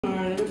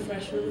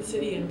freshman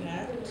City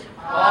Impact.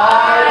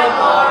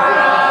 Bye,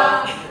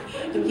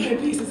 And my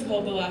piece is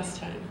called The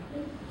Last Time.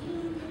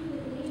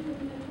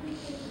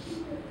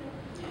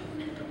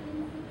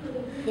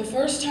 The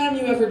first time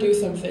you ever do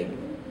something,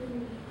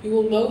 you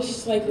will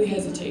most likely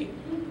hesitate.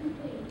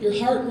 Your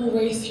heart will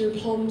race, your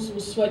palms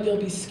will sweat, you'll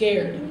be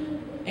scared,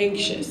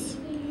 anxious,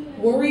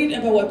 worried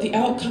about what the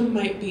outcome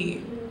might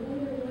be.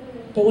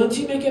 But once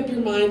you make up your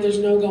mind, there's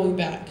no going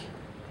back.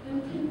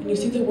 And you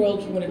see the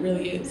world for what it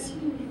really is.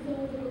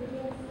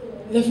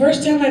 The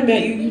first time I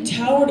met you, you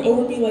towered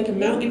over me like a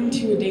mountain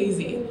to a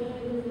daisy.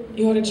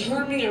 You had a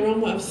charming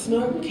aroma of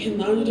smoke and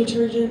laundry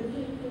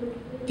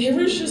detergent. There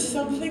was just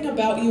something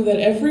about you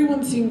that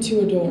everyone seemed to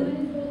adore.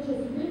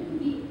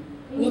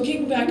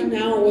 Looking back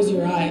now, it was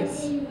your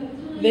eyes.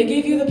 They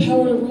gave you the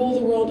power to rule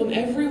the world and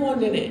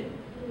everyone in it.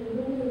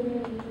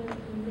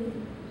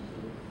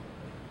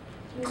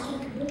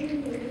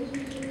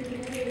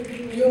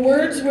 Your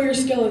words were your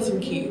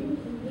skeleton key,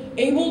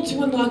 able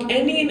to unlock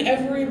any and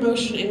every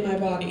emotion in my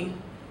body.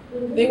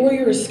 They were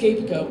your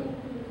scapegoat.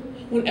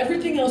 When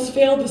everything else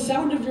failed, the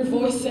sound of your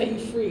voice set you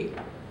free.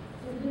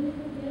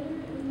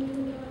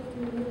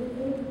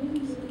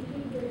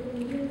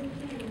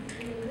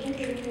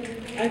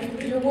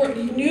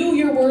 You knew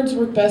your words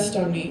worked best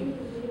on me.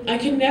 I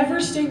could never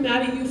stay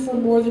mad at you for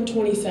more than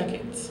 20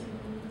 seconds.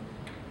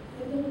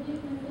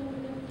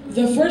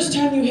 The first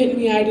time you hit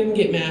me, I didn't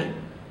get mad.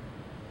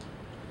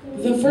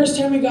 The first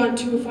time we got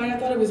into a fight, I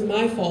thought it was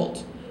my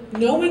fault,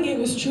 knowing it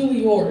was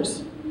truly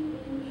yours.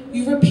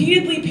 You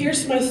repeatedly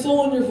pierced my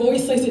soul and your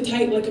voice sliced it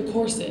tight like a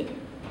corset,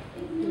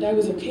 and I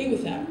was okay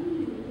with that.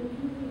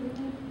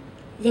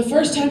 The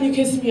first time you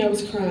kissed me, I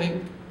was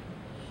crying.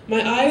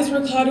 My eyes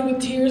were clouded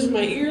with tears and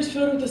my ears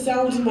filled with the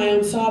sounds of my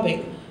own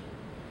sobbing.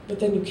 But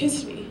then you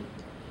kissed me,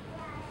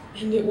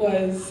 and it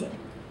was,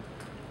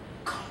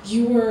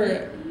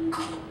 your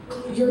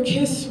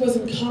kiss was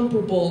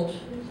incomparable.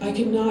 I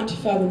could not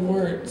fathom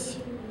words.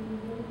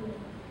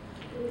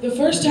 The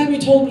first time you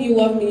told me you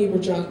loved me, you were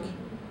drunk,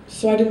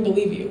 so I didn't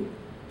believe you.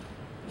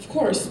 Of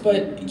course,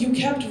 but you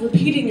kept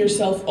repeating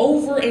yourself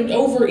over and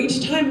over,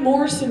 each time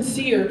more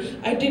sincere.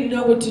 I didn't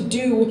know what to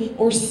do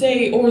or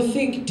say or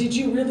think. Did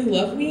you really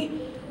love me?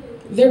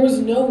 There was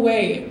no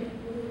way.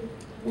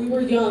 We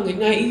were young and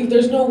naive.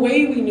 There's no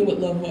way we knew what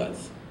love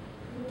was,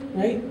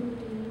 right?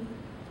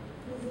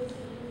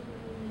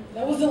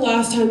 That was the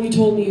last time you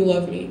told me you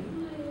loved me.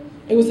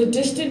 It was a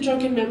distant,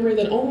 drunken memory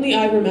that only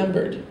I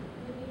remembered.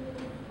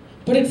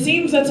 But it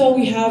seems that's all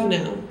we have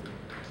now.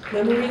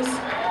 Memories?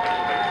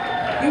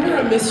 You were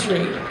a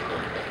mystery.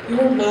 You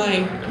were my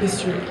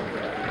mystery.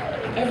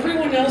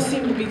 Everyone else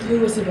seemed to be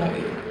clueless about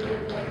you.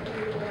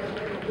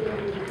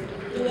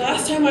 The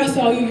last time I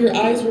saw you, your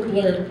eyes were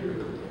blurred.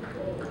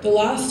 The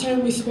last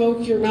time we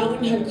spoke, your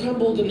mountain had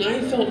crumbled and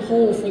I felt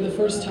whole for the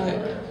first time.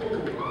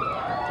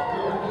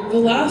 The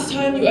last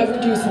time you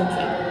ever do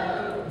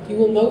something, you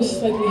will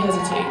most likely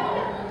hesitate.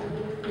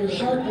 Your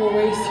heart will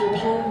race, your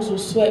palms will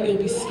sweat, you'll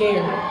be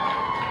scared,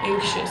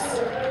 anxious,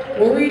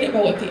 worried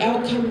about what the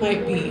outcome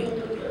might be.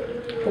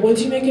 But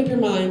once you make up your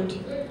mind,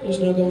 there's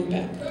no going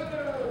back.